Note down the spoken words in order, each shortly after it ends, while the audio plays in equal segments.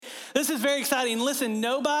This is very exciting. Listen,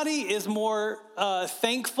 nobody is more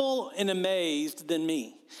thankful and amazed than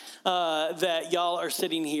me that y'all are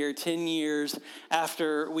sitting here 10 years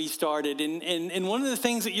after we started. And one of the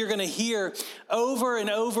things that you're going to hear over and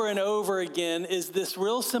over and over again is this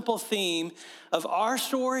real simple theme of our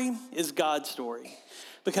story is God's story.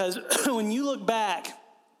 Because when you look back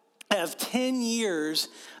of 10 years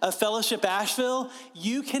of Fellowship Asheville,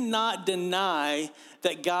 you cannot deny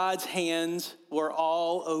that God's hands were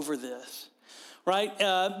all over this, right?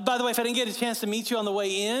 By the way, if I didn't get a chance to meet you on the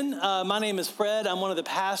way in, my name is Fred. I'm one of the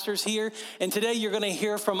pastors here. And today you're going to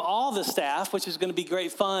hear from all the staff, which is going to be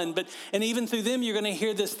great fun. And even through them, you're going to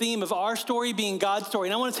hear this theme of our story being God's story.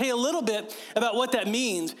 And I want to tell you a little bit about what that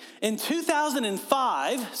means. In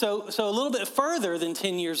 2005, so a little bit further than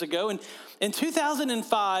 10 years ago, and in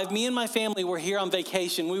 2005, me and my family were here on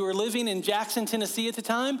vacation. We were living in Jackson, Tennessee at the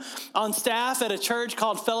time, on staff at a church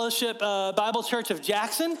called Fellowship Bible Church of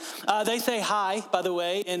Jackson. They say hi, by the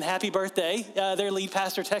way, and happy birthday. Their lead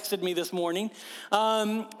pastor texted me this morning.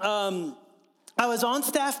 I was on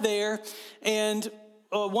staff there, and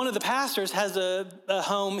one of the pastors has a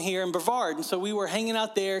home here in Brevard. And so we were hanging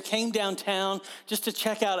out there, came downtown just to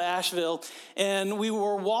check out Asheville. And we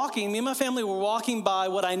were walking, me and my family were walking by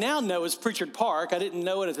what I now know is Pritchard Park. I didn't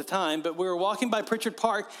know it at the time, but we were walking by Pritchard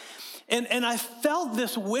Park. And I felt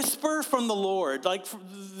this whisper from the Lord, like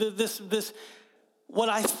this what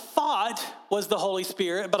I thought was the Holy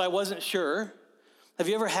Spirit, but I wasn't sure. Have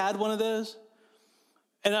you ever had one of those?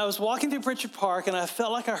 And I was walking through Pritchard Park, and I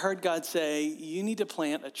felt like I heard God say, you need to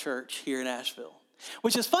plant a church here in Asheville.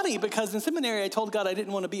 Which is funny, because in seminary, I told God I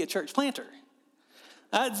didn't want to be a church planter.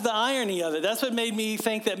 That's the irony of it. That's what made me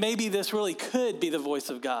think that maybe this really could be the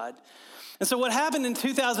voice of God. And so what happened in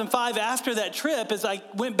 2005 after that trip is I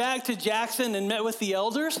went back to Jackson and met with the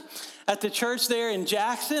elders at the church there in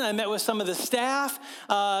Jackson. I met with some of the staff,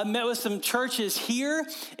 met with some churches here,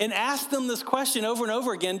 and asked them this question over and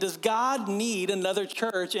over again: does God need another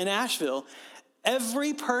church in Asheville?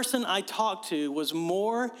 Every person I talked to was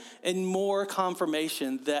more and more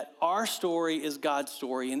confirmation that our story is God's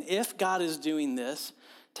story. And if God is doing this,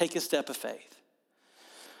 take a step of faith.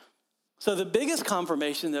 So the biggest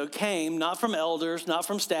confirmation, though, came not from elders, not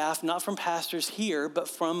from staff, not from pastors here, but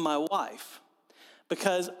from my wife.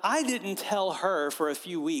 Because I didn't tell her for a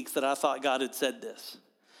few weeks that I thought God had said this.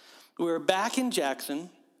 We were back in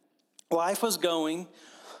Jackson. Wife was going,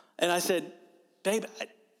 and I said, babe, I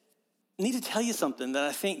need to tell you something that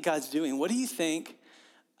I think God's doing. What do you think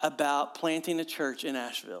about planting a church in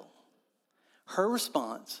Asheville? Her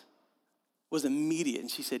response was immediate,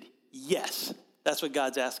 and she said, yes. That's what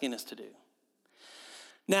God's asking us to do.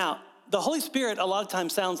 Now, the Holy Spirit a lot of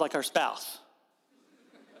times sounds like our spouse,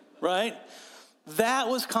 right? That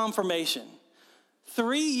was confirmation.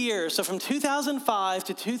 3 years, so from 2005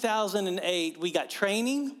 to 2008, we got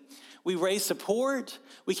training, we raised support,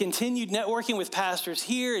 we continued networking with pastors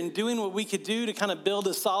here and doing what we could do to kind of build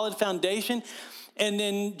a solid foundation. And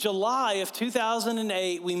in July of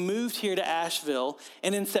 2008, we moved here to Asheville.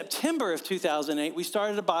 And in September of 2008, we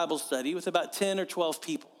started a Bible study with about 10 or 12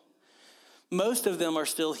 people. Most of them are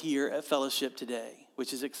still here at Fellowship today,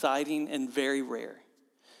 which is exciting and very rare.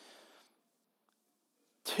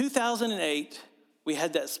 2008, we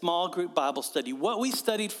had that small group Bible study. What we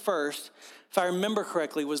studied first, if I remember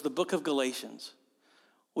correctly, was the book of Galatians.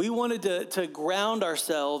 We wanted to ground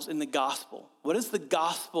ourselves in the gospel. What is the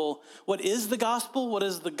gospel? What is the gospel? What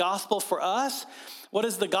is the gospel for us? What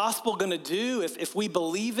is the gospel going to do if we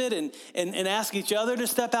believe it and ask each other to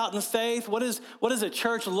step out in faith? What does a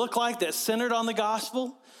church look like that's centered on the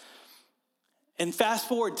gospel? And fast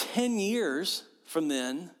forward 10 years from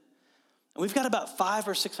then, and we've got about 500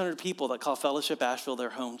 or 600 people that call Fellowship Asheville their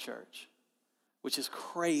home church, which is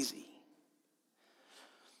crazy.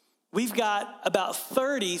 We've got about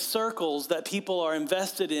 30 circles that people are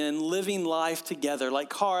invested in living life together, like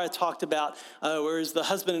Cara talked about, whereas the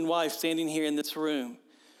husband and wife standing here in this room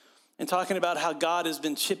and talking about how God has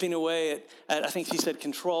been chipping away at I think she said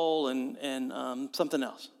control and something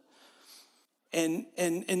else. And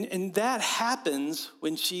that happens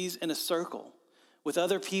when she's in a circle with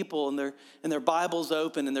other people and their Bibles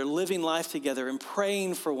open and they're living life together and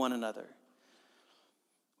praying for one another.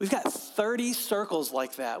 We've got 30 circles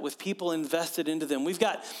like that with people invested into them. We've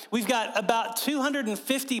got about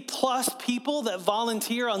 250 plus people that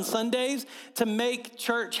volunteer on Sundays to make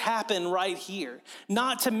church happen right here.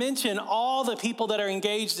 Not to mention all the people that are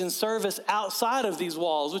engaged in service outside of these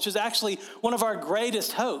walls, which is actually one of our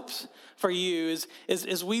greatest hopes for you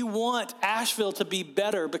is we want Asheville to be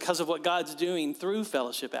better because of what God's doing through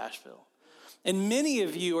Fellowship Asheville. And many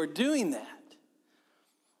of you are doing that.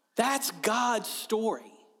 That's God's story.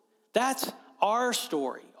 That's our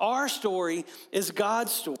story. Our story is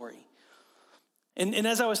God's story. And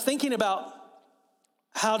as I was thinking about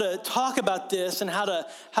how to talk about this and how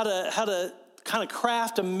to kind of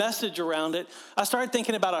craft a message around it, I started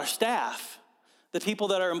thinking about our staff, the people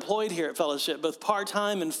that are employed here at Fellowship, both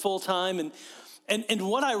part-time and full-time. And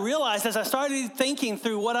what I realized as I started thinking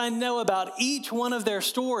through what I know about each one of their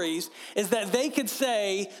stories is that they could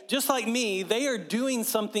say, just like me, they are doing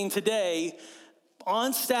something today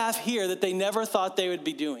on staff here that they never thought they would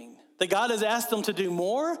be doing. That God has asked them to do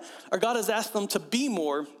more, or God has asked them to be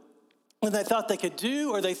more than they thought they could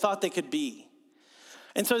do or they thought they could be.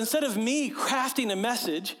 And so instead of me crafting a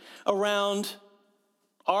message around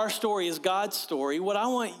our story is God's story, what I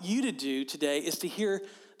want you to do today is to hear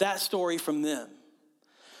that story from them.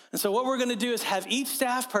 And so what we're going to do is have each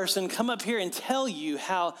staff person come up here and tell you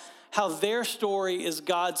how their story is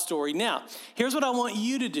God's story. Now, here's what I want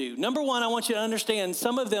you to do. Number one, I want you to understand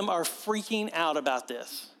some of them are freaking out about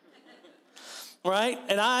this, right?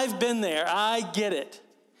 And I've been there. I get it.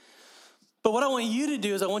 But what I want you to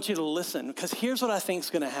do is I want you to listen, because here's what I think is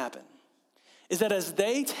going to happen, is that as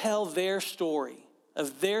they tell their story,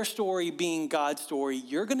 of their story being God's story,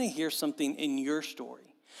 you're going to hear something in your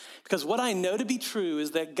story. Because what I know to be true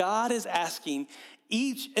is that God is asking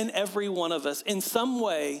each and every one of us in some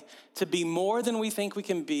way to be more than we think we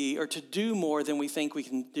can be or to do more than we think we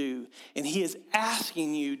can do. And he is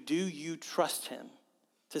asking you, do you trust him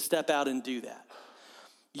to step out and do that?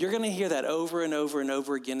 You're going to hear that over and over and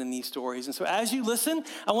over again in these stories. And so as you listen,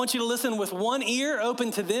 I want you to listen with one ear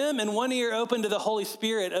open to them and one ear open to the Holy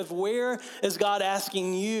Spirit of where is God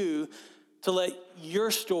asking you to let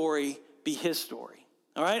your story be his story.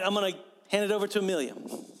 All right, I'm going to hand it over to Amelia.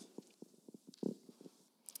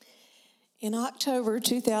 In October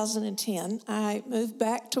 2010, I moved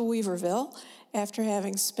back to Weaverville after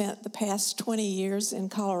having spent the past 20 years in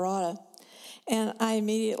Colorado. And I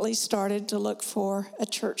immediately started to look for a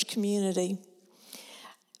church community.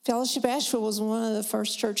 Fellowship Asheville was one of the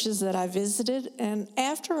first churches that I visited. And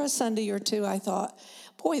after a Sunday or two, I thought,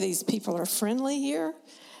 boy, these people are friendly here,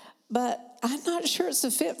 but I'm not sure it's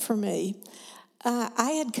a fit for me.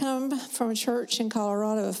 I had come from a church in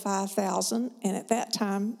Colorado of 5,000, and at that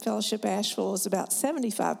time, Fellowship Asheville was about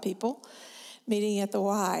 75 people meeting at the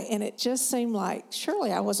Y. And it just seemed like,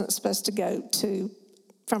 surely I wasn't supposed to go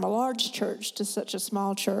from a large church to such a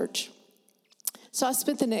small church. So I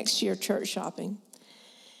spent the next year church shopping.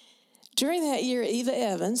 During that year, Eva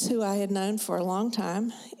Evans, who I had known for a long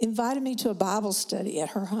time, invited me to a Bible study at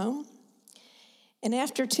her home. And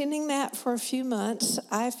after attending that for a few months,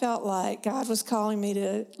 I felt like God was calling me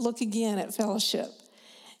to look again at Fellowship.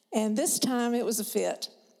 And this time it was a fit.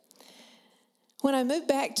 When I moved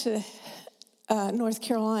back to North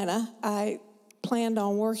Carolina, I planned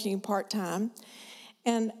on working part-time.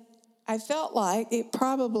 And I felt like it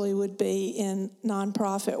probably would be in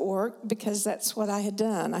nonprofit work because that's what I had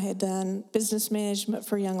done. I had done business management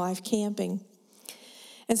for Young Life Camping.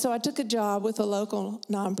 And so I took a job with a local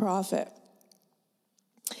nonprofit.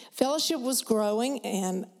 Fellowship was growing,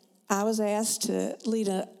 and I was asked to lead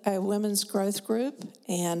a women's growth group,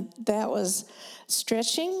 and that was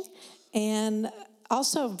stretching and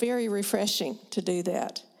also very refreshing to do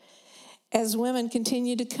that. As women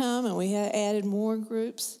continued to come and we had added more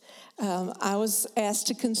groups, I was asked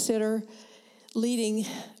to consider leading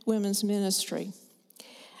women's ministry.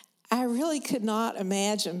 I really could not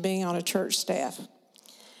imagine being on a church staff.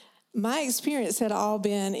 My experience had all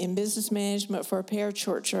been in business management for a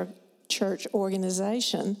parachurch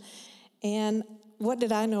organization, and what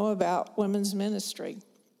did I know about women's ministry?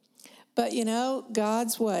 But you know,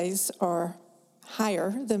 God's ways are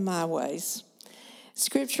higher than my ways.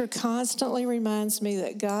 Scripture constantly reminds me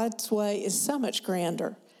that God's way is so much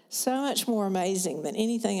grander, so much more amazing than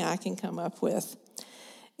anything I can come up with.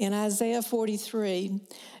 In Isaiah 43,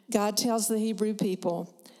 God tells the Hebrew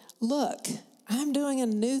people, look, I'm doing a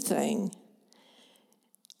new thing.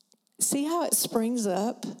 See how it springs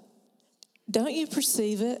up? Don't you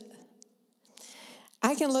perceive it?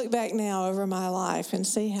 I can look back now over my life and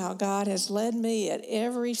see how God has led me at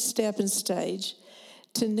every step and stage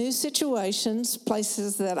to new situations,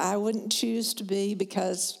 places that I wouldn't choose to be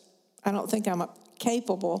because I don't think I'm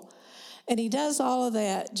capable. And he does all of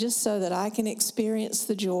that just so that I can experience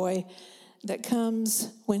the joy that comes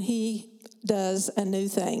when he does a new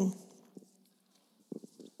thing.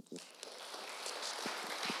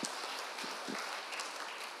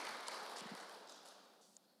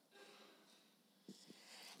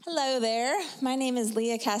 Hello there. My name is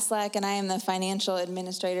Leah Kaslak, and I am the financial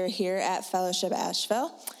administrator here at Fellowship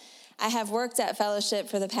Asheville. I have worked at Fellowship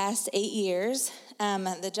for the past 8 years.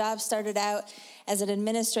 The job started out as an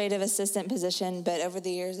administrative assistant position, but over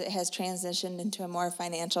the years it has transitioned into a more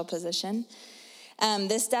financial position.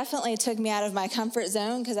 This definitely took me out of my comfort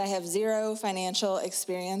zone because I have zero financial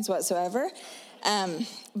experience whatsoever.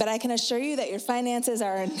 But I can assure you that your finances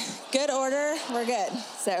are in good order. We're good.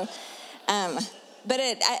 So,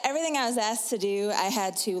 everything I was asked to do, I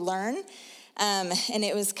had to learn. And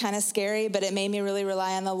it was kind of scary, but it made me really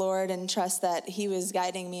rely on the Lord and trust that he was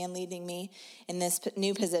guiding me and leading me in this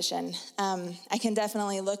new position. I can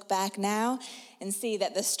definitely look back now and see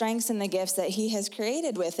that the strengths and the gifts that he has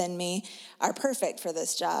created within me are perfect for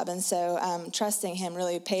this job. And so trusting him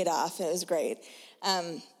really paid off. It was great.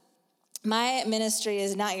 My ministry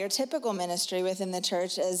is not your typical ministry within the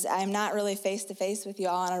church, as I'm not really face-to-face with you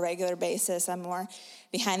all on a regular basis. I'm more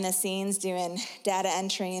behind the scenes doing data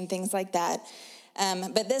entry and things like that.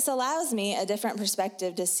 But this allows me a different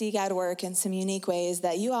perspective to see God work in some unique ways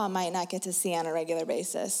that you all might not get to see on a regular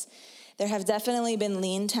basis. There have definitely been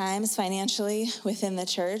lean times financially within the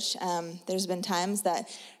church. There's been times that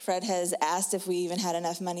Fred has asked if we even had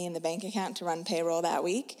enough money in the bank account to run payroll that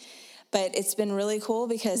week. But it's been really cool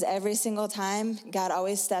because every single time, God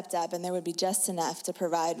always stepped up and there would be just enough to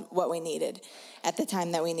provide what we needed at the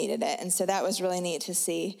time that we needed it. And so that was really neat to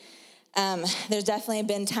see. There's definitely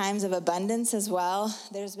been times of abundance as well.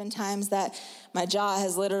 There's been times that my jaw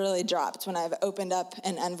has literally dropped when I've opened up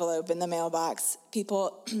an envelope in the mailbox.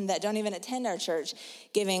 People that don't even attend our church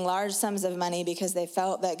giving large sums of money because they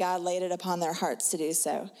felt that God laid it upon their hearts to do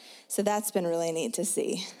so. So that's been really neat to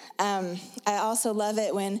see. I also love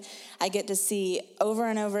it when I get to see over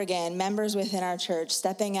and over again members within our church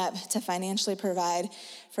stepping up to financially provide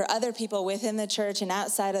for other people within the church and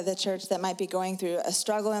outside of the church that might be going through a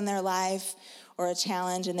struggle in their life or a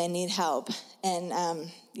challenge and they need help. And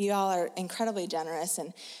you all are incredibly generous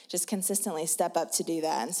and just consistently step up to do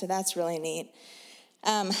that. And so that's really neat.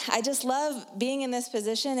 I just love being in this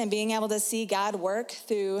position and being able to see God work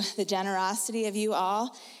through the generosity of you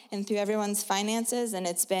all and through everyone's finances. And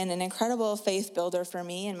it's been an incredible faith builder for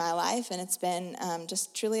me in my life. And it's been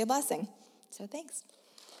just truly a blessing. So thanks.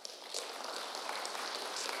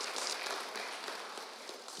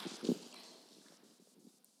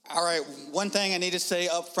 All right, one thing I need to say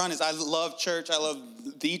up front is I love church. I love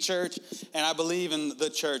the church, and I believe in the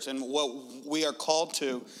church and what we are called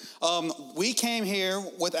to. We came here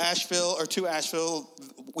with to Asheville.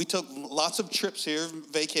 We took lots of trips here,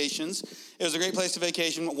 vacations. It was a great place to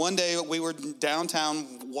vacation. One day we were downtown.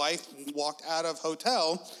 Wife walked out of the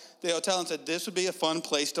hotel and said, this would be a fun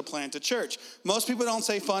place to plant a church. Most people don't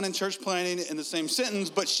say fun and church planting in the same sentence,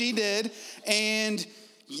 but she did, and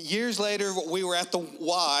years later, we were at the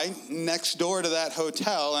Y next door to that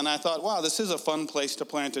hotel, and I thought, wow, this is a fun place to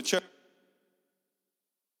plant a church.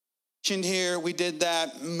 Here, we did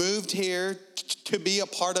that, moved here to be a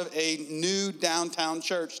part of a new downtown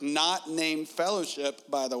church, not named Fellowship,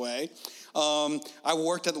 by the way. I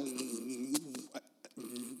worked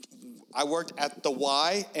at the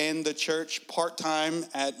Y and the church part-time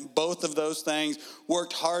at both of those things,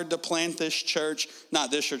 worked hard to plant this church,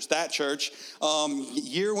 not this church, that church.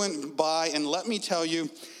 Year went by, and let me tell you,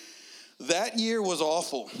 that year was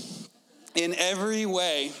awful in every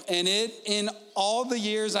way. And in all the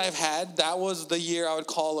years I've had, that was the year I would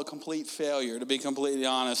call a complete failure, to be completely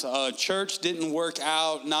honest. Church didn't work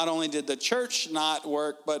out. Not only did the church not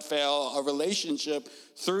work, but fail. A relationship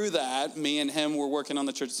through that, me and him were working on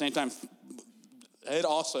the church at the same time. It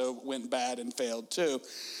also went bad and failed too.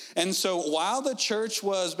 And so while the church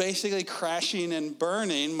was basically crashing and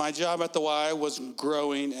burning, my job at the Y was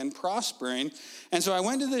growing and prospering. And so I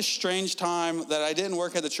went to this strange time that I didn't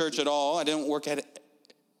work at the church at all. I didn't work at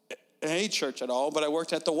a church at all, but I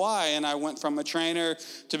worked at the Y, and I went from a trainer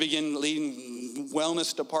to begin leading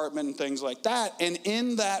wellness department and things like that. And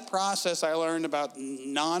in that process, I learned about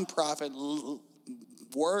nonprofit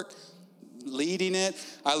work, leading it.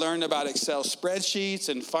 I learned about Excel spreadsheets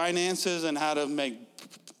and finances and how to make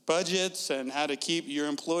budgets and how to keep your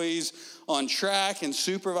employees on track and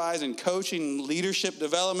supervise and coaching, leadership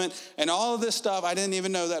development, and all of this stuff I didn't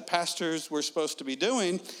even know that pastors were supposed to be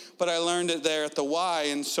doing, but I learned it there at the Y.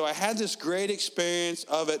 And so I had this great experience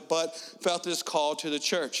of it, but felt this call to the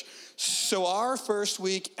church. So our first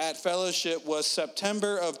week at Fellowship was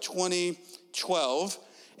September of 2012.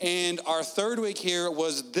 And our third week here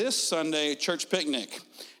was this Sunday, church picnic.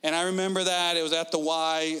 And I remember that. It was at the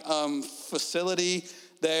Y facility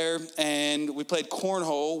there, and we played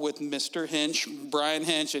cornhole with Mr. Hinch, Brian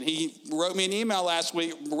Hinch, and he wrote me an email last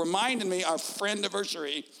week reminding me our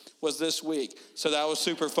friend-iversary was this week. So that was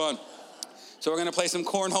super fun. So we're going to play some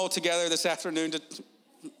cornhole together this afternoon to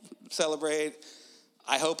celebrate.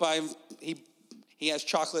 I hope he he has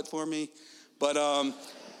chocolate for me. But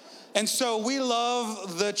and so we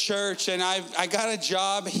love the church, and I got a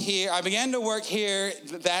job here. I began to work here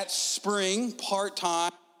that spring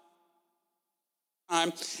part-time.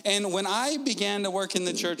 And when I began to work in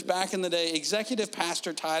the church back in the day, executive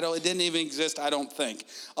pastor title, it didn't even exist, I don't think.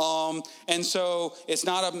 And so it's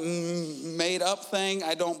not a made-up thing,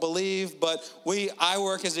 I don't believe, but I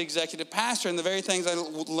work as executive pastor, and the very things I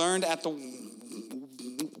learned at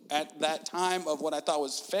that time of what I thought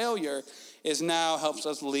was failure is now helps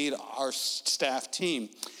us lead our staff team.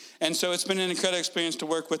 And so it's been an incredible experience to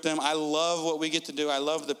work with them. I love what we get to do. I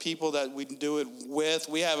love the people that we do it with.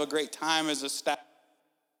 We have a great time as a staff.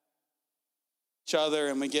 Each other,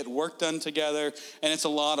 and we get work done together, and it's a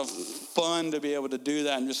lot of fun to be able to do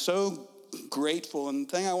that. I'm just so grateful. And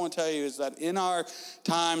the thing I want to tell you is that in our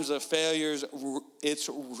times of failures, it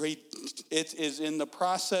is in the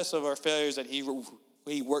process of our failures that he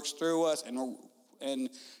works through us and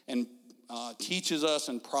teaches us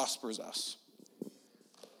and prospers us.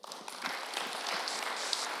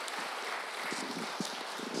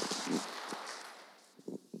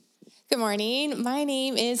 Good morning. My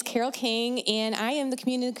name is Carol King, and I am the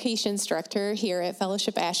Communications Director here at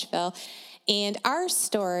Fellowship Asheville. And our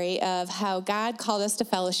story of how God called us to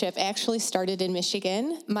Fellowship actually started in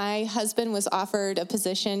Michigan. My husband was offered a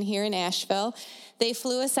position here in Asheville. They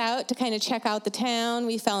flew us out to kind of check out the town.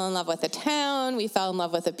 We fell in love with the town. We fell in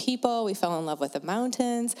love with the people. We fell in love with the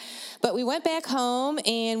mountains. But we went back home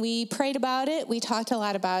and we prayed about it. We talked a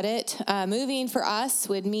lot about it. Moving for us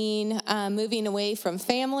would mean moving away from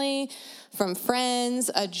family, from friends,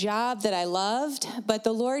 a job that I loved, but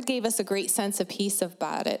the Lord gave us a great sense of peace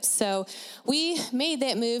about it. So we made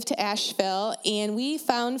that move to Asheville, and we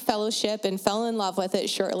found Fellowship and fell in love with it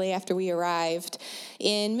shortly after we arrived.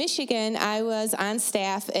 In Michigan, I was on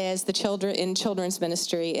staff as the children's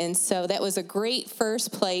ministry, and so that was a great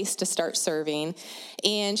first place to start serving.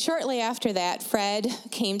 And shortly after that, Fred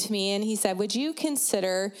came to me and he said, "Would you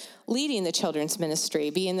consider leading the children's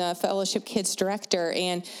ministry, being the Fellowship Kids Director?"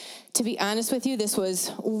 And to be honest with you, this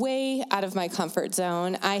was way out of my comfort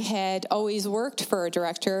zone. I had always worked for a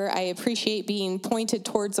director. I appreciate being pointed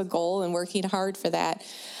towards a goal and working hard for that.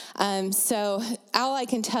 So all I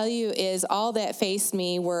can tell you is all that faced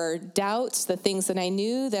me were doubts, the things that I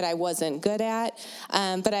knew that I wasn't good at.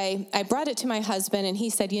 But I brought it to my husband, and he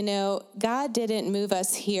said, God didn't move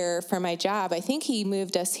us here for my job. I think he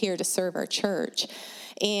moved us here to serve our church.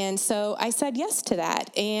 And so I said yes to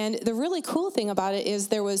that. And the really cool thing about it is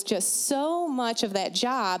there was just so much of that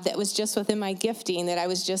job that was just within my gifting that I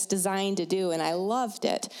was just designed to do, and I loved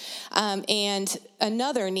it. And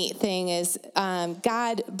another neat thing is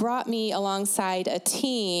God brought me alongside a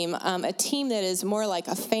team that is more like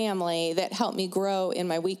a family that helped me grow in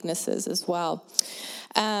my weaknesses as well.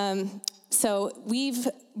 So we've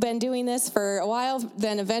been doing this for a while.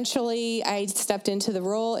 Then eventually I stepped into the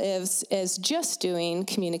role as just doing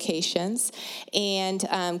communications. And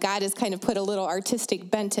God has kind of put a little artistic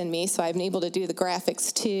bent in me, so I've been able to do the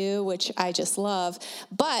graphics too, which I just love.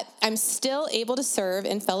 But I'm still able to serve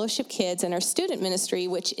in Fellowship Kids and our student ministry,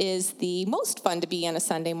 which is the most fun to be on a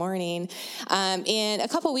Sunday morning. And a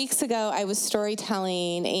couple weeks ago, I was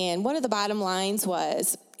storytelling, and one of the bottom lines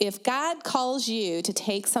was, if God calls you to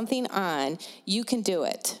take something on, you can do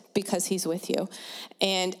it because he's with you.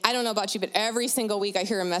 And I don't know about you, but every single week I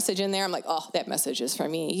hear a message in there. I'm like, oh, that message is for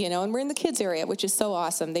me, and we're in the kids area, which is so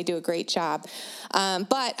awesome. They do a great job.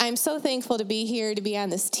 But I'm so thankful to be here, to be on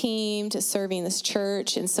this team, to serving this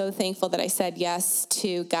church, and so thankful that I said yes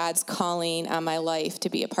to God's calling on my life to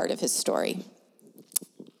be a part of his story.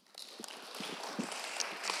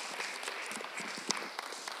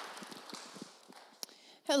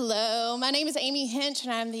 Hello, my name is Amy Hinch,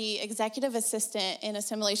 and I'm the Executive Assistant and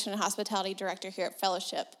Assimilation and Hospitality Director here at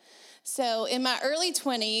Fellowship. So in my early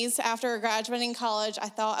 20s, after graduating college, I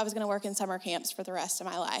thought I was going to work in summer camps for the rest of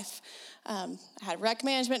my life. I had rec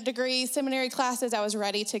management degree, seminary classes, I was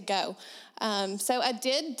ready to go. So I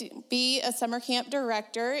did be a summer camp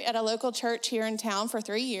director at a local church here in town for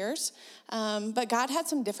 3 years. But God had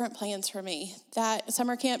some different plans for me. That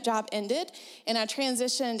summer camp job ended, and I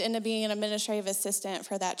transitioned into being an administrative assistant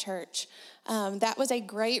for that church. That was a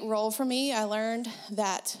great role for me. I learned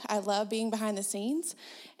that I love being behind the scenes.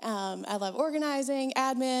 I love organizing,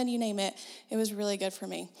 admin, you name it. It was really good for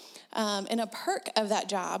me. And a perk of that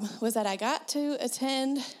job was that I got to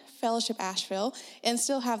attend Fellowship Asheville and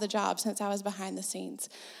still have the job since I was behind the scenes.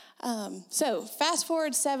 So fast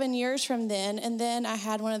forward 7 years from then, and then I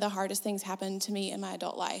had one of the hardest things happen to me in my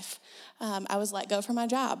adult life. I was let go from my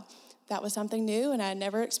job. That was something new, and I had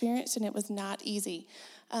never experienced, and it was not easy.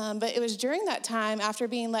 But it was during that time, after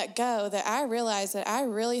being let go, that I realized that I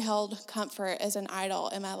really held comfort as an idol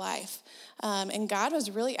in my life. And God was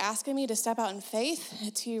really asking me to step out in faith,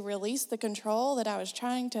 to release the control that I was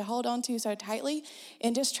trying to hold on to so tightly,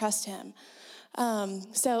 and just trust him.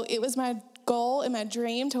 So it was my goal and my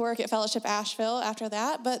dream to work at Fellowship Asheville after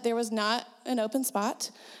that, but there was not an open spot.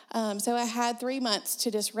 So I had 3 months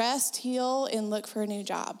to just rest, heal, and look for a new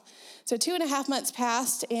job. So 2.5 months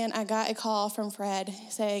passed, and I got a call from Fred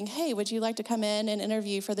saying, hey, would you like to come in and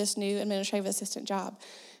interview for this new administrative assistant job?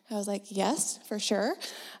 I was like, yes, for sure.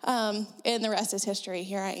 And the rest is history.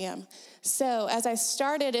 Here I am. So as I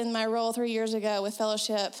started in my role 3 years ago with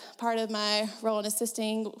Fellowship, part of my role in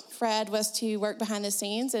assisting Fred was to work behind the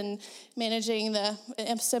scenes and managing the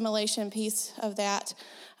assimilation piece of that.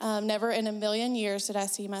 Never in a million years did I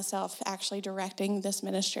see myself actually directing this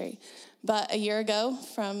ministry. But a year ago,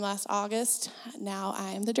 from last August, now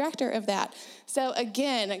I am the director of that. So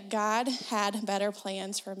again, God had better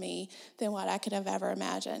plans for me than what I could have ever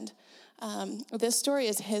imagined. This story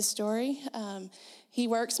is his story. He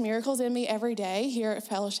works miracles in me every day here at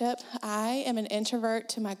Fellowship. I am an introvert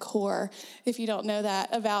to my core, if you don't know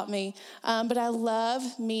that about me. But I love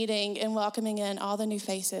meeting and welcoming in all the new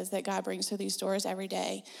faces that God brings through these doors every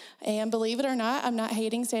day. And believe it or not, I'm not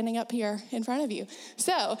hating standing up here in front of you.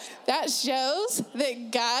 So that shows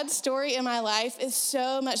that God's story in my life is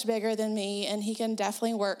so much bigger than me, and he can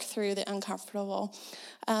definitely work through the uncomfortable.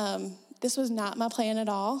 This was not my plan at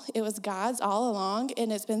all. It was God's all along,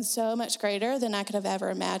 and it's been so much greater than I could have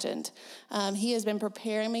ever imagined. He has been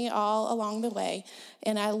preparing me all along the way,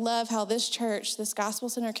 and I love how this church, this Gospel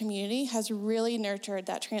Center community, has really nurtured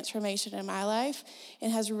that transformation in my life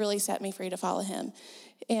and has really set me free to follow him.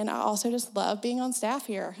 And I also just love being on staff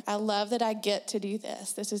here. I love that I get to do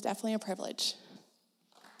this. This is definitely a privilege.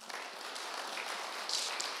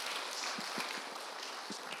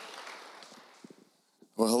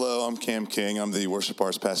 Well, hello, I'm Cam King. I'm the worship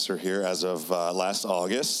arts pastor here as of last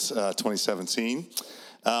August, 2017.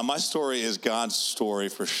 My story is God's story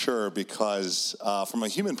for sure, because from a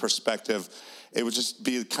human perspective, it would just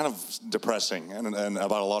be kind of depressing and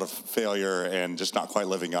about a lot of failure and just not quite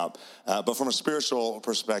living up. But from a spiritual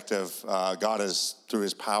perspective, God has, through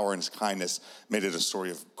his power and his kindness, made it a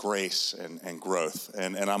story of grace and growth,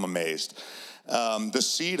 and I'm amazed. The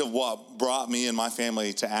seed of what brought me and my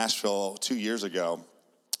family to Asheville 2 years ago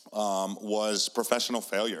was professional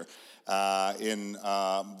failure in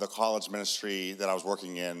the college ministry that I was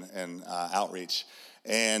working in outreach.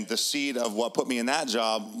 And the seed of what put me in that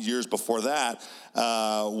job years before that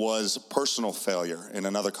was personal failure in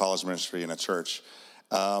another college ministry in a church.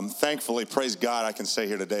 Thankfully, praise God, I can say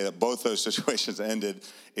here today that both those situations ended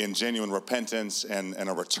in genuine repentance and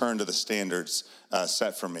a return to the standards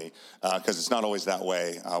set for me, because it's not always that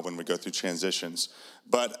way when we go through transitions.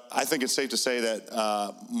 But I think it's safe to say that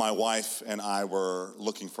my wife and I were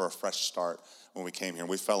looking for a fresh start when we came here.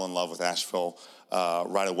 We fell in love with Asheville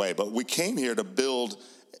right away. But we came here to build,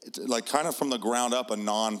 like, kind of from the ground up, a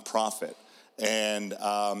nonprofit. And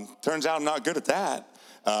turns out I'm not good at that.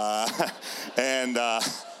 And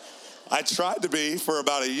I tried to be for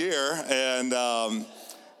about a year, and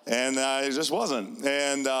it just wasn't.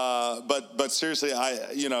 And but seriously,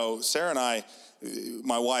 Sarah and I,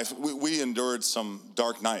 my wife, we endured some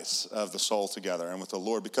dark nights of the soul together and with the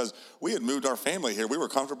Lord, because we had moved our family here. We were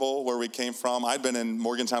comfortable where we came from. I'd been in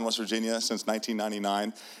Morgantown, West Virginia since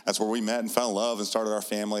 1999. That's where we met and fell in love and started our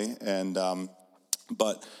family. And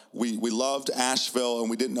but we loved Asheville, and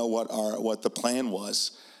we didn't know what the plan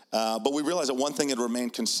was. But we realized that one thing had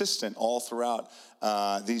remained consistent all throughout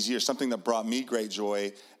these years, something that brought me great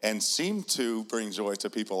joy and seemed to bring joy to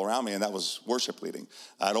people around me, and that was worship leading.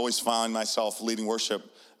 I'd always found myself leading worship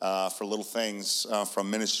for little things, from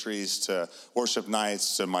ministries to worship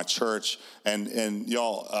nights to my church. And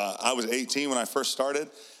y'all, I was 18 when I first started.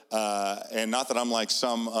 And not that I'm like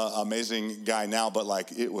some amazing guy now, but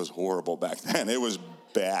like it was horrible back then. It was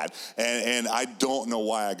bad. And I don't know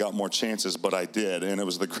why I got more chances, but I did. And it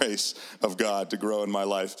was the grace of God to grow in my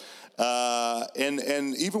life.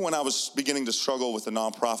 And even when I was beginning to struggle with the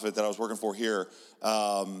nonprofit that I was working for here,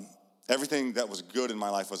 everything that was good in my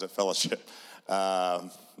life was at Fellowship.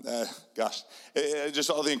 Just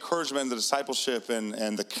all the encouragement, the discipleship,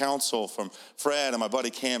 and the counsel from Fred and my buddy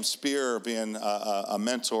Cam Spear being a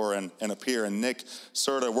mentor and a peer, and Nick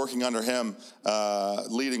Serta working under him,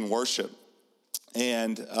 leading worship.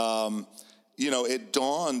 And, it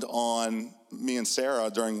dawned on me and Sarah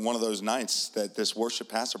during one of those nights that this worship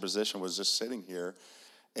pastor position was just sitting here.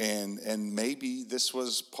 And maybe this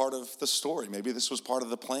was part of the story. Maybe this was part of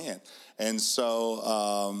the plan. And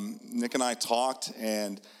so Nick and I talked,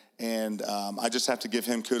 and And I just have to give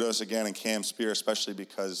him kudos again, and Cam Spear especially,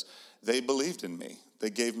 because they believed in me. They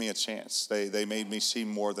gave me a chance. They made me see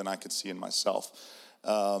more than I could see in myself.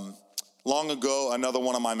 Long ago, another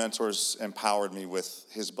one of my mentors empowered me with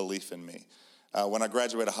his belief in me. When I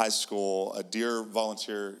graduated high school, a dear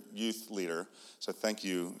volunteer youth leader, so thank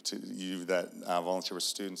you to you that volunteer with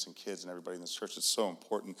students and kids and everybody in this church. It's so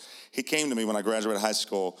important. He came to me when I graduated high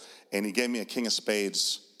school, and he gave me a King of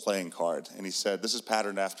Spades playing card. And he said, this is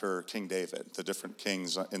patterned after King David. The different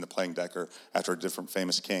kings in the playing deck are after different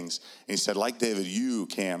famous kings. And he said, like David, you,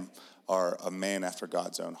 Cam, are a man after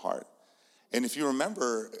God's own heart. And if you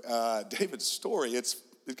remember David's story, it's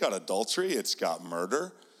got adultery, it's got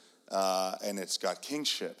murder, and it's got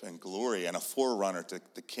kingship and glory and a forerunner to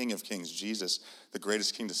the King of Kings, Jesus, the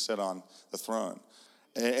greatest king to sit on the throne.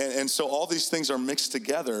 And so all these things are mixed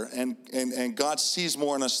together, and God sees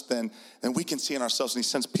more in us than we can see in ourselves, and he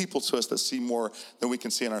sends people to us that see more than we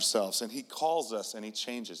can see in ourselves, and he calls us and he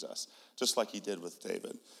changes us, just like he did with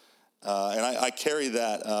David. And I carry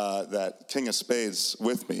that King of Spades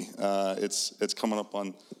with me. It's coming up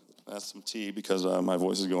on some tea because my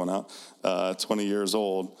voice is going out. 20 years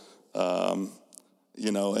old, and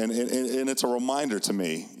it's a reminder to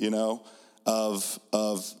me, of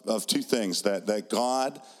two things, that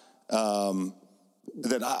God,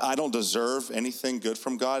 that I don't deserve anything good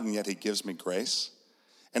from God, and yet he gives me grace.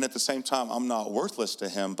 And at the same time, I'm not worthless to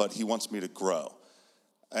him, but he wants me to grow.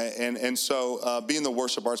 And so being the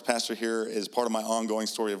worship arts pastor here is part of my ongoing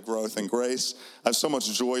story of growth and grace. I have so much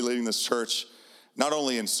joy leading this church, not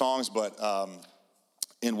only in songs, but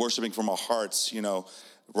in worshiping from our hearts,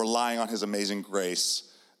 relying on his amazing grace,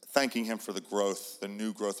 thanking him for the growth, the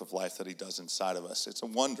new growth of life that he does inside of us. It's a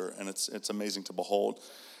wonder, and it's amazing to behold.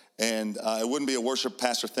 And it wouldn't be a worship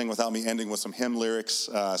pastor thing without me ending with some hymn lyrics.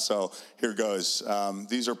 So here goes.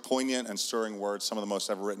 These are poignant and stirring words, some of the most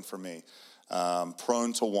ever written for me.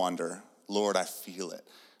 Prone to wander, Lord, I feel it.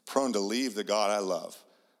 Prone to leave the God I love.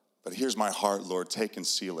 But here's my heart, Lord, take and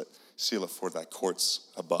seal it. Seal it for thy courts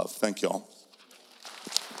above. Thank you all.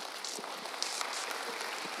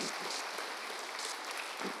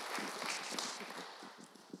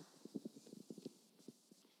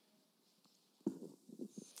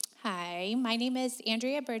 Hi, my name is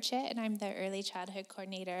Andrea Burchett, and I'm the Early Childhood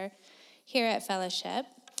Coordinator here at Fellowship.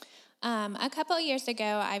 A couple of years ago,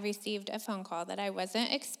 I received a phone call that I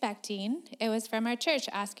wasn't expecting. It was from our church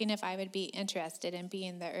asking if I would be interested in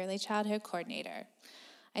being the Early Childhood Coordinator.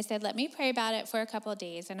 I said, let me pray about it for a couple of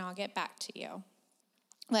days, and I'll get back to you.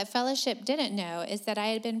 What Fellowship didn't know is that I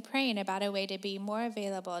had been praying about a way to be more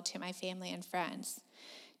available to my family and friends.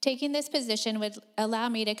 Taking this position would allow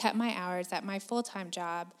me to cut my hours at my full-time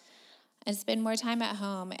job and spend more time at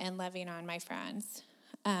home and loving on my friends.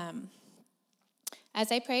 As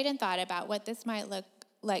I prayed and thought about what this might look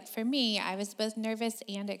like for me, I was both nervous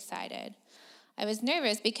and excited. I was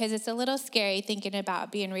nervous because it's a little scary thinking about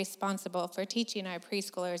being responsible for teaching our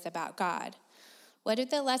preschoolers about God. What if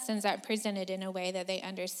the lessons aren't presented in a way that they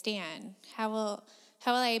understand? How will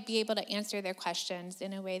I be able to answer their questions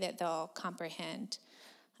in a way that they'll comprehend?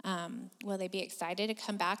 Will they be excited to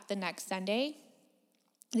come back the next Sunday?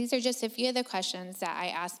 These are just a few of the questions that I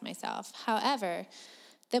asked myself. However,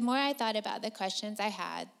 the more I thought about the questions I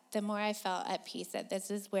had, the more I felt at peace that this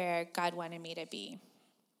is where God wanted me to be.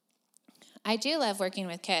 I do love working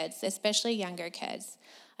with kids, especially younger kids.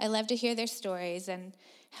 I love to hear their stories and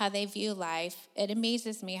how they view life. It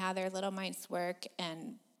amazes me how their little minds work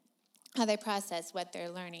and how they process what they're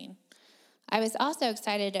learning. I was also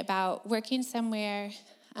excited about working somewhere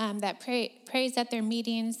that prays at their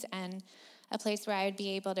meetings and a place where I would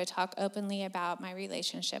be able to talk openly about my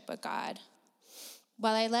relationship with God.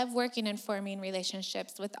 While I love working and forming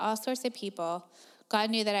relationships with all sorts of people, God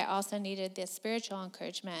knew that I also needed the spiritual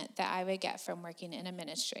encouragement that I would get from working in a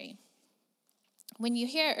ministry. When you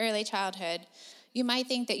hear early childhood, you might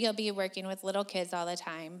think that you'll be working with little kids all the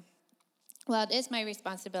time. Well, it is my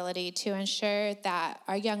responsibility to ensure that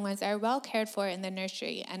our young ones are well cared for in the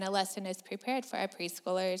nursery and a lesson is prepared for our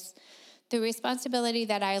preschoolers. The responsibility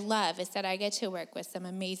that I love is that I get to work with some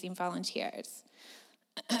amazing volunteers.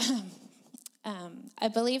 I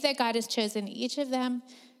believe that God has chosen each of them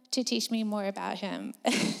to teach me more about him.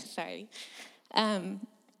 Sorry.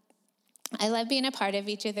 I love being a part of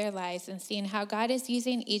each of their lives and seeing how God is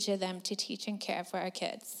using each of them to teach and care for our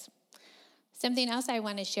kids. Something else I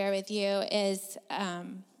want to share with you is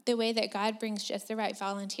the way that God brings just the right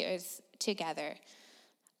volunteers together.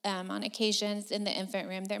 On occasions in the infant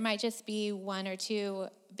room, there might just be one or two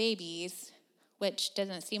babies, which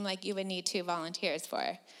doesn't seem like you would need 2 volunteers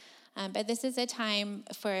for. But this is a time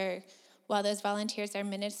for while those volunteers are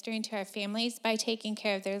ministering to our families by taking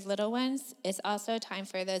care of their little ones, it's also time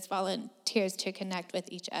for those volunteers to connect with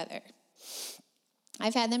each other.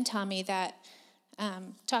 I've had them tell me that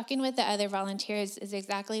talking with the other volunteers is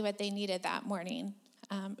exactly what they needed that morning,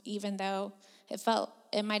 even though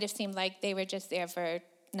it might have seemed like they were just there for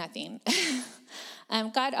nothing.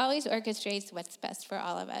 God always orchestrates what's best for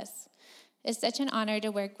all of us. It's such an honor to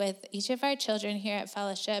work with each of our children here at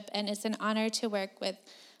Fellowship, and it's an honor to work with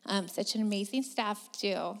such an amazing staff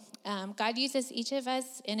too. God uses each of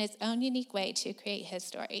us in his own unique way to create his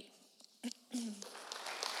story.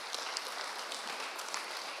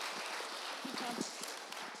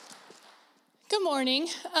 Good morning.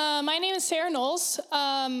 My name is Sarah Knowles,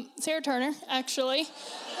 Sarah Turner, actually.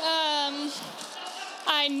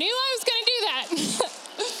 I knew I was going to do that.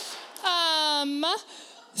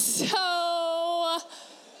 So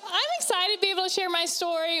I'm excited to be able to share my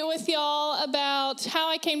story with y'all about how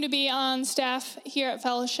I came to be on staff here at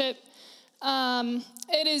Fellowship.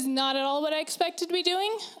 It is not at all what I expected to be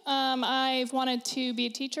doing. I've wanted to be a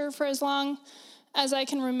teacher for as long as I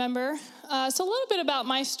can remember. So a little bit about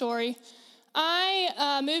my story.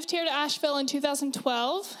 I moved here to Asheville in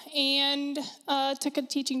 2012 and took a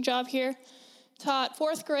teaching job here. Taught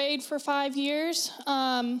fourth grade for 5 years,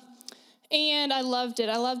 and I loved it.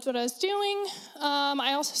 I loved what I was doing.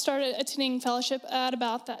 I also started attending fellowship at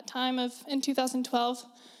about that time in 2012.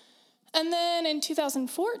 And then in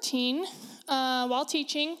 2014, while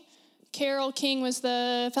teaching, Carol King was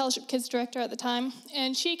the fellowship kids director at the time,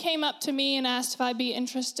 and she came up to me and asked if I'd be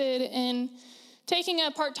interested in taking a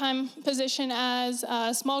part-time position as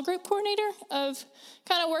a small group coordinator, of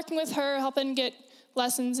kind of working with her, helping get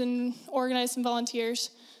lessons and organize some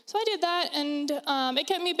volunteers. So I did that, and it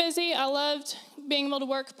kept me busy. I loved being able to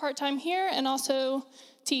work part-time here and also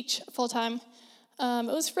teach full-time. It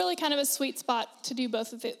was really kind of a sweet spot to do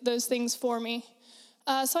both of those things for me.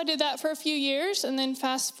 So I did that for a few years, and then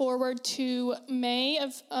fast forward to May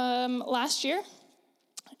of last year.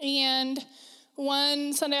 And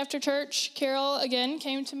one Sunday after church, Carol again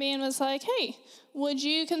came to me and was like, hey, would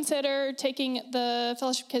you consider taking the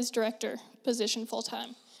Fellowship Kids Director position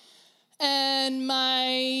full-time? And my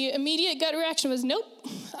immediate gut reaction was, nope,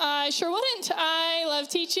 I sure wouldn't. I love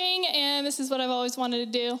teaching, and this is what I've always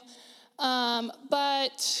wanted to do.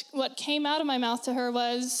 But what came out of my mouth to her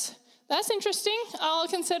was, that's interesting. I'll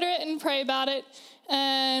consider it and pray about it,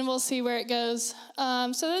 and we'll see where it goes.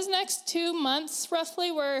 So those next 2 months,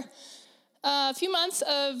 roughly, were a few months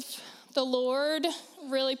of the Lord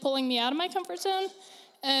really pulling me out of my comfort zone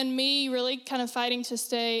and me really kind of fighting to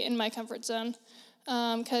stay in my comfort zone.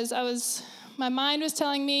 Because my mind was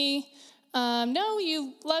telling me, no,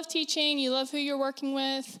 you love teaching, you love who you're working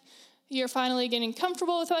with, you're finally getting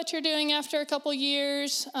comfortable with what you're doing after a couple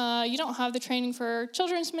years, you don't have the training for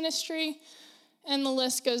children's ministry, and the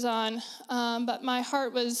list goes on. But my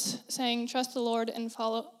heart was saying, trust the Lord and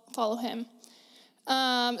follow him.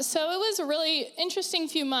 So it was a really interesting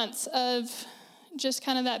few months of just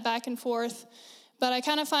kind of that back and forth. But I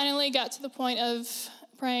kind of finally got to the point of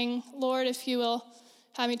praying, Lord, if you will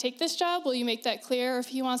have me take this job, will you make that clear? Or if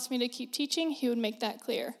he wants me to keep teaching, he would make that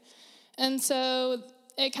clear. And so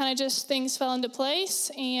it kind of just, things fell into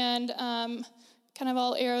place, and kind of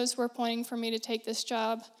all arrows were pointing for me to take this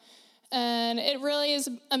job. And it really is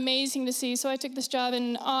amazing to see. So I took this job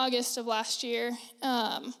in August of last year.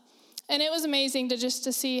 And it was amazing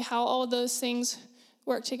to see how all of those things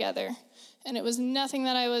work together. And it was nothing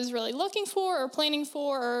that I was really looking for or planning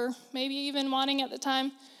for or maybe even wanting at the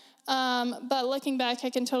time. But looking back, I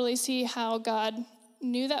can totally see how God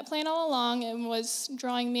knew that plan all along and was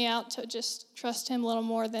drawing me out to just trust him a little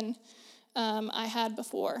more than I had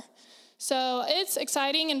before. So it's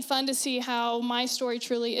exciting and fun to see how my story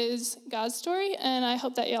truly is God's story, and I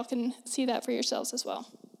hope that y'all can see that for yourselves as well.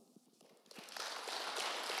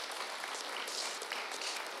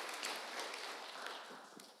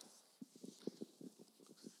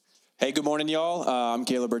 Hey, good morning, y'all. I'm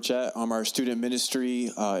Caleb Burchett. I'm our student ministry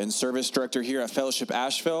and service director here at Fellowship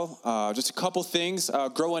Asheville. Just a couple things.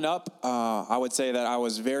 Growing up, I would say that I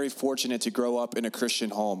was very fortunate to grow up in a Christian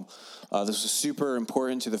home. This was super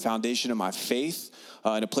important to the foundation of my faith,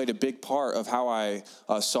 and it played a big part of how I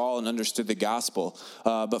saw and understood the gospel.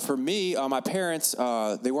 But for me, my parents,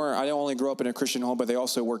 I didn't only grow up in a Christian home, but they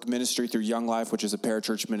also worked ministry through Young Life, which is a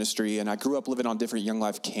parachurch ministry, and I grew up living on different Young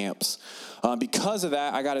Life camps. Because of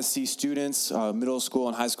that, I got to see students, middle school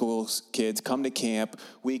and high school kids, come to camp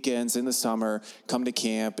weekends in the summer, come to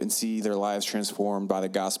camp and see their lives transformed by the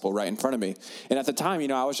gospel right in front of me. And at the time,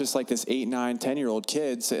 I was just like this 8, 9, 10-year-old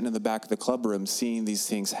kid sitting in the back of the club room seeing these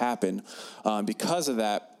things happen. Because of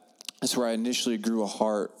that, That's where I initially grew a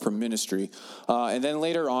heart for ministry. And then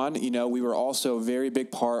later on, we were also a very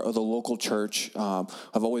big part of the local church.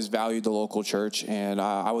 I've always valued the local church, and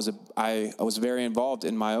I was very involved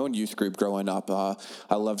in my own youth group growing up.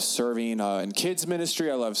 I loved serving in kids ministry.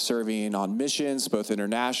 I loved serving on missions, both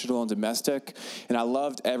international and domestic, and I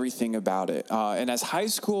loved everything about it. And as high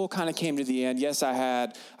school kind of came to the end, yes, I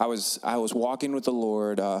was walking with the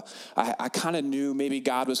Lord. I kind of knew maybe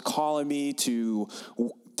God was calling me to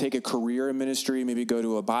take a career in ministry, maybe go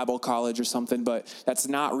to a Bible college or something, but that's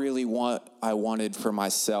not really what I wanted for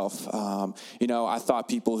myself. I thought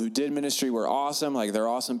people who did ministry were awesome, like they're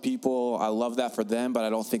awesome people. I love that for them, but I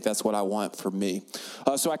don't think that's what I want for me.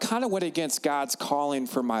 So I kind of went against God's calling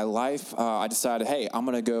for my life. I decided, hey, I'm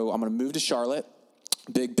going to move to Charlotte.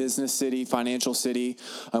 Big business city, financial city.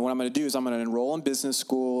 And what I'm going to do is I'm going to enroll in business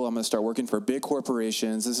school. I'm going to start working for big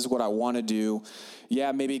corporations. This is what I want to do.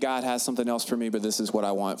 Yeah, maybe God has something else for me, but this is what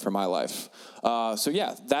I want for my life.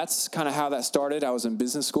 That's kind of how that started. I was in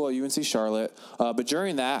business school at UNC Charlotte. But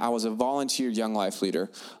during that, I was a volunteer young life leader.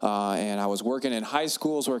 And I was working in high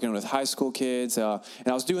schools, working with high school kids. And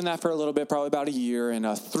I was doing that for a little bit, probably about a year.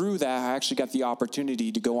 And through that, I actually got the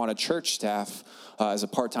opportunity to go on a church staff as a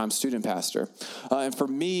part-time student pastor. And for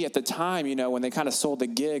me at the time, when they kind of sold the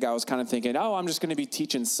gig, I was kind of thinking, I'm just going to be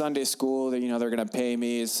teaching Sunday school. They're going to pay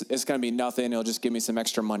me. It's going to be nothing. It'll just give me some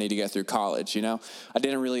extra money to get through college. I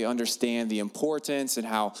didn't really understand the importance and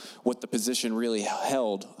what the position really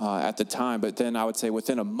held at the time. But then I would say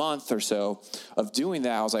within a month or so of doing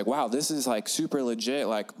that, I was like, wow, this is like super legit.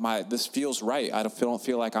 Like this feels right. I don't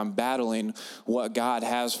feel like I'm battling what God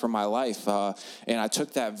has for my life. And I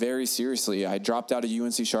took that very seriously. I dropped out of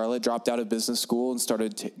UNC Charlotte, dropped out of business school, and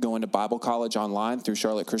started going to Bible college online through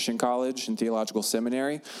Charlotte Christian College and Theological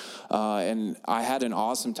Seminary. And I had an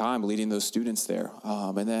awesome time leading those students there.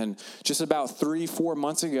 And then just about 3-4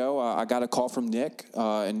 months ago, I got a call from Nick,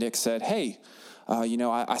 and Nick said, hey,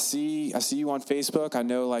 I see you on Facebook. I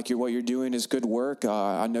know what you're doing is good work.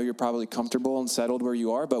 I know you're probably comfortable and settled where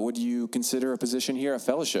you are, but would you consider a position here at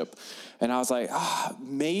Fellowship? And I was like,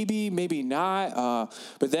 maybe not.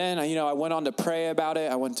 But then, I went on to pray about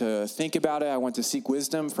it. I went to think about it. I went to seek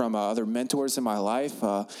wisdom from other mentors in my life.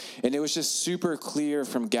 And it was just super clear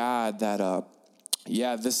from God that,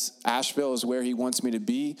 this Asheville is where he wants me to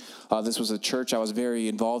be. This was a church I was very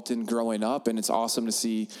involved in growing up, and it's awesome to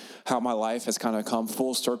see how my life has kind of come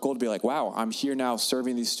full circle to be like, wow, I'm here now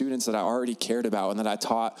serving these students that I already cared about and that I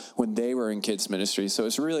taught when they were in kids ministry. So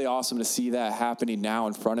it's really awesome to see that happening now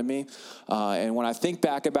in front of me. And when I think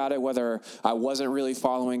back about it, whether I wasn't really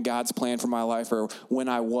following God's plan for my life or when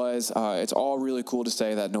I was, it's all really cool to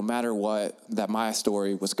say that no matter what, that my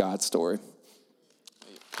story was God's story.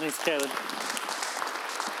 Thanks, Caleb.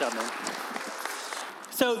 Man.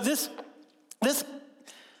 So this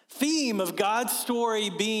theme of God's story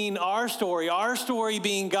being our story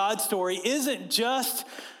being God's story, isn't just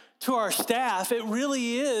to our staff. It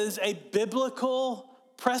really is a biblical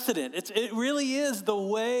precedent. It really is the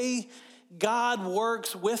way God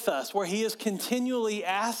works with us, where he is continually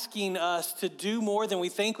asking us to do more than we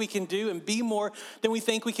think we can do and be more than we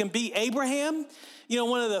think we can be. Abraham,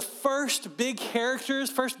 one of the first big characters,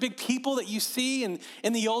 first big people that you see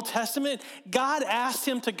in the Old Testament, God asked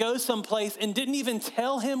him to go someplace and didn't even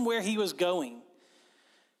tell him where he was going.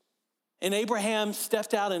 And Abraham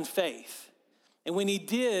stepped out in faith. And when he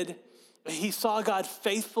did, he saw God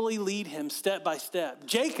faithfully lead him step by step.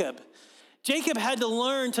 Jacob had to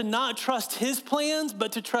learn to not trust his plans,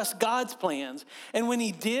 but to trust God's plans. And when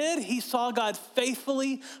he did, he saw God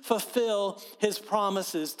faithfully fulfill his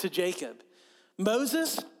promises to Jacob.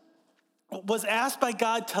 Moses was asked by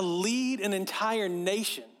God to lead an entire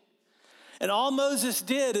nation. And all Moses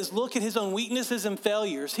did is look at his own weaknesses and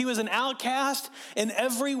failures. He was an outcast in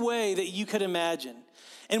every way that you could imagine.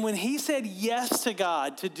 And when he said yes to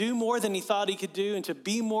God, to do more than he thought he could do and to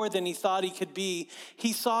be more than he thought he could be,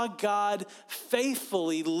 he saw God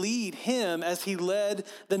faithfully lead him as he led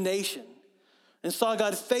the nation and saw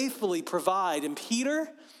God faithfully provide. And Peter,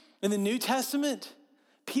 in the New Testament,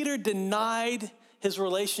 Peter denied his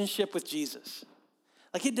relationship with Jesus.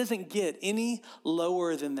 It doesn't get any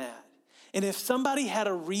lower than that. And if somebody had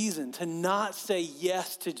a reason to not say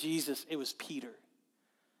yes to Jesus, it was Peter.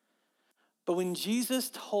 But when Jesus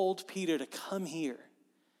told Peter to come here,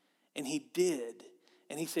 and he did,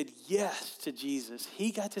 and he said yes to Jesus,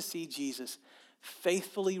 he got to see Jesus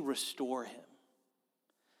faithfully restore him.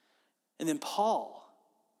 And then Paul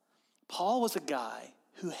was a guy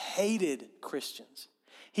who hated Christians.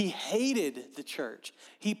 He hated the church.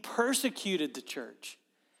 He persecuted the church.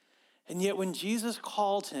 And yet when Jesus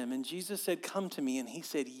called him and Jesus said, come to me, and he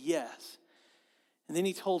said yes. And then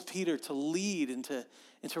he told Peter to lead and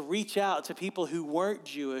to reach out to people who weren't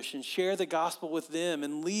Jewish and share the gospel with them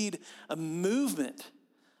and lead a movement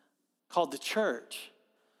called the church.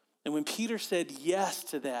 And when Peter said yes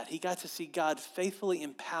to that, he got to see God faithfully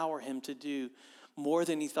empower him to do more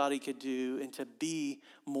than he thought he could do and to be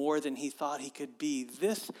more than he thought he could be.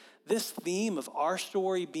 This theme of our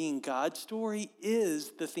story being God's story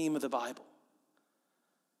is the theme of the Bible.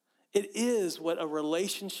 It is what a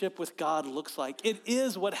relationship with God looks like. It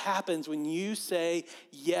is what happens when you say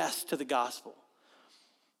yes to the gospel.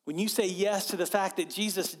 When you say yes to the fact that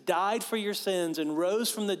Jesus died for your sins and rose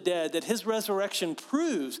from the dead, that his resurrection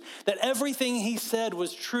proves that everything he said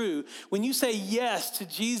was true. When you say yes to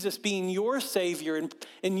Jesus being your Savior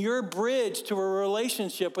and your bridge to a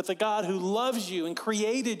relationship with the God who loves you and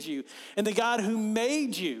created you and the God who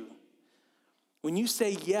made you. When you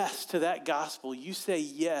say yes to that gospel, you say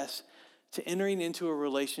yes to entering into a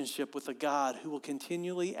relationship with a God who will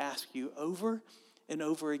continually ask you over and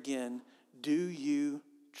over again, do you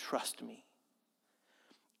trust me?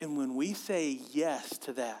 And when we say yes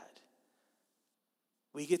to that,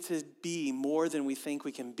 we get to be more than we think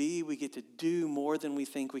we can be. We get to do more than we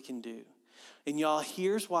think we can do. And y'all,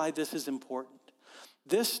 here's why this is important.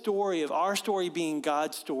 This story of our story being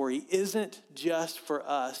God's story isn't just for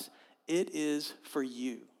us. It is for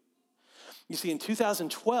you. You see, in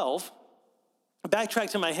 2012, backtrack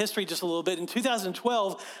to my history just a little bit. In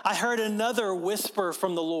 2012, I heard another whisper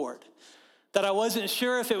from the Lord that I wasn't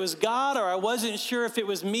sure if it was God or I wasn't sure if it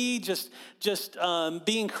was me just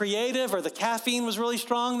being creative or the caffeine was really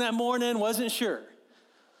strong that morning, wasn't sure.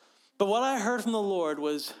 But what I heard from the Lord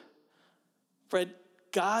was, Fred,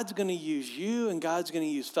 God's going to use you and God's going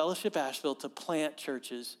to use Fellowship Asheville to plant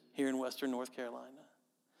churches here in Western North Carolina.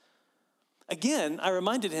 Again, I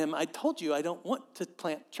reminded him, I told you I don't want to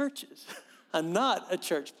plant churches. I'm not a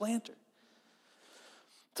church planter.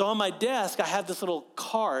 So on my desk, I have this little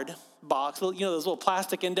card box, you know, those little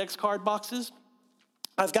plastic index card boxes.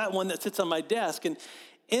 I've got one that sits on my desk, and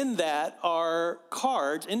in that are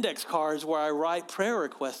cards, index cards, where I write prayer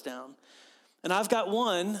requests down. And I've got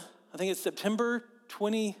one, I think it's September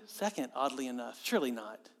 22nd, oddly enough. Surely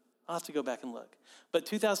not. I'll have to go back and look. But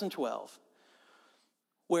 2012,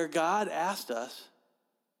 where God asked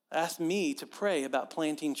me to pray about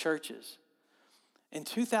planting churches. In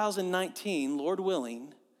 2019, Lord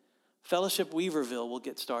willing, Fellowship Weaverville will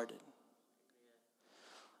get started,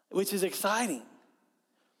 which is exciting.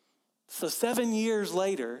 So 7 years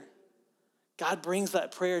later, God brings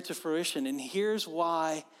that prayer to fruition, and here's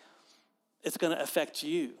why it's going to affect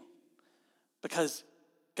you. Because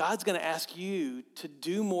God's going to ask you to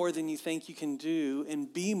do more than you think you can do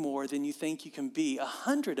and be more than you think you can be.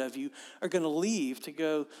 100 of you are going to leave to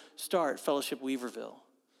go start Fellowship Weaverville.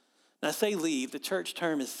 Now, I say leave, the church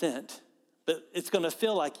term is sent, but it's going to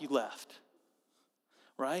feel like you left,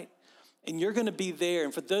 right? And you're going to be there.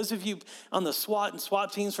 And for those of you on the SWAT and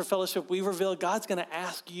SWAT teams for Fellowship Weaverville, God's going to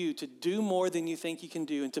ask you to do more than you think you can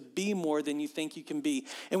do and to be more than you think you can be.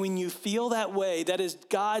 And when you feel that way, that is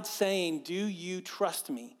God saying, do you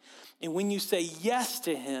trust me? And when you say yes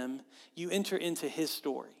to him, you enter into his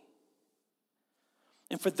story.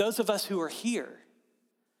 And for those of us who are here,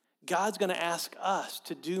 God's going to ask us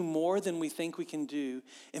to do more than we think we can do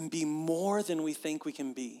and be more than we think we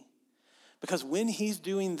can be. Because when he's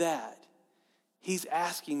doing that, he's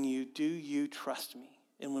asking you, do you trust me?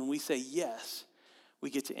 And when we say yes,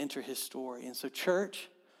 we get to enter his story. And so church,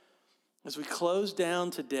 as we close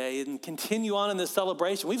down today and continue on in this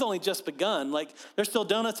celebration, we've only just begun. Like, there's still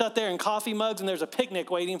donuts out there and coffee mugs, and there's a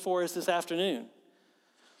picnic waiting for us this afternoon.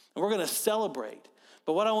 And we're going to celebrate.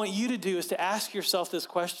 But what I want you to do is to ask yourself this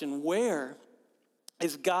question: where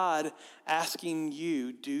is God asking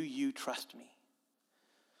you, do you trust me?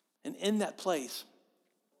 And in that place,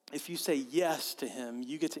 if you say yes to him,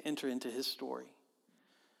 you get to enter into his story.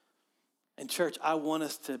 And church, I want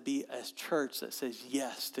us to be a church that says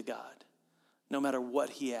yes to God, no matter what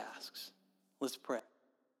he asks. Let's pray.